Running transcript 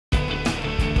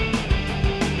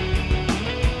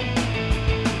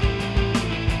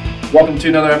Welcome to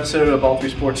another episode of All 3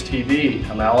 Sports TV.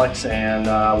 I'm Alex, and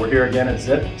we're here again at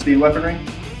Zipp Speed Weaponry,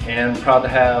 and proud to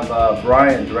have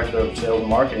Brian, Director of Sales and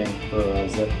Marketing for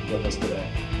Zipp, with us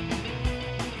today.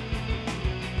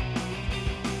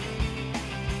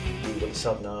 With the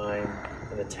Sub 9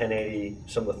 and the 1080,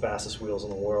 some of the fastest wheels in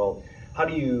the world, how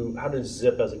does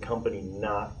Zipp as a company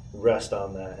not rest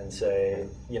on that and say,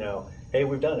 hey,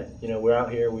 we've done it. We're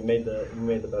out here. We made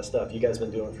the best stuff. You guys have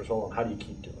been doing it for so long. How do you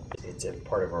keep doing it? It's a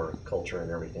part of our culture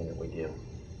and everything that we do.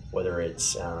 Whether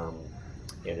it's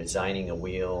designing a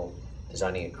wheel,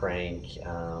 designing a crank,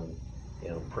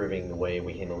 improving the way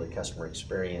we handle the customer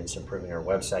experience, improving our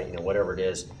website, whatever it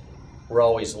is, we're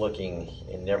always looking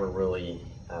and never really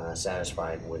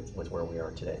satisfied with where we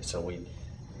are today. So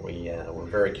we're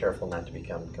very careful not to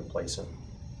become complacent.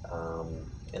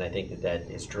 And I think that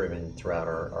is driven throughout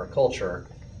our culture,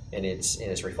 and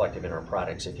it's reflective in our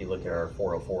products. If you look at our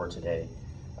 404 today,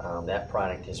 that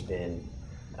product has been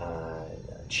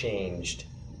changed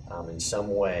in some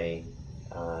way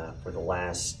for the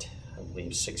last, I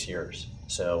believe, 6 years.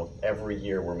 So every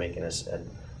year we're making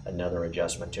another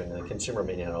adjustment to it. And the consumer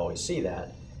may not always see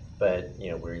that, but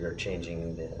we're either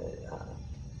changing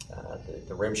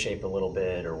the rim shape a little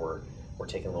bit, or we're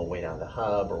taking a little weight out of the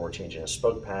hub, or we're changing a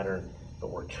spoke pattern. But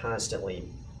we're constantly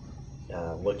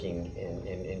looking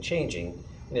and changing,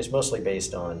 and it's mostly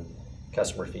based on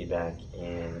customer feedback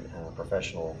and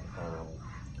professional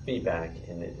feedback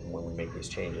when we make these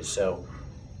changes. So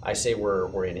I say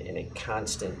we're in a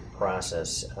constant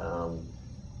process.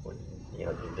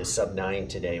 The Sub 9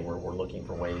 today, we're looking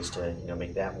for ways to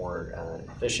make that more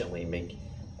efficiently, make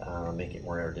it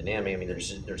more aerodynamic. I mean, there's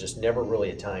just never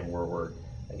really a time where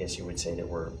I guess you would say that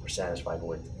we're satisfied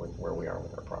with where we are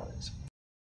with our products.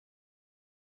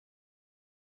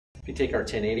 If you take our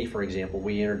 1080, for example,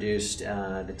 we introduced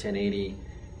the 1080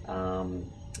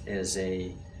 as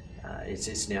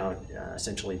it's now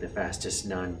essentially the fastest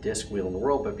non-disc wheel in the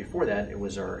world. But before that, it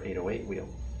was our 808 wheel.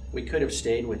 We could have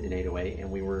stayed with an 808,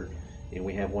 and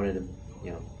we have one of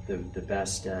the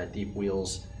best deep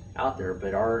wheels out there.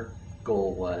 But our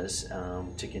goal was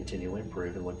to continually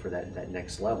improve and look for that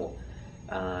next level,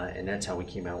 and that's how we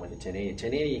came out with the 1080.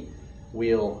 1080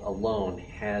 wheel alone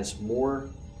has more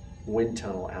wind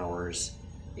tunnel hours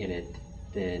in it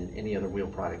than any other wheel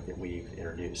product that we've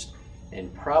introduced,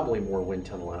 and probably more wind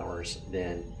tunnel hours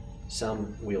than some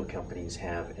wheel companies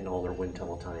have in all their wind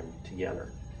tunnel time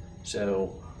together.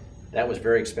 So that was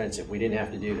very expensive. We didn't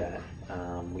have to do that.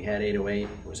 We had 808,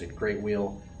 it was a great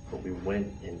wheel, but we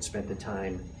went and spent the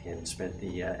time and spent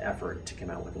the effort to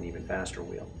come out with an even faster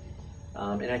wheel.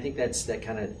 And I think that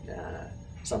kind of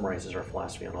summarizes our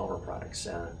philosophy on all of our products.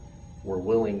 We're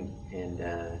willing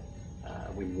and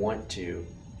we want to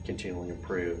continually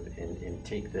improve and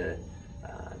take the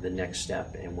next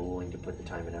step, and we're willing to put the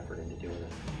time and effort into doing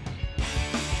it.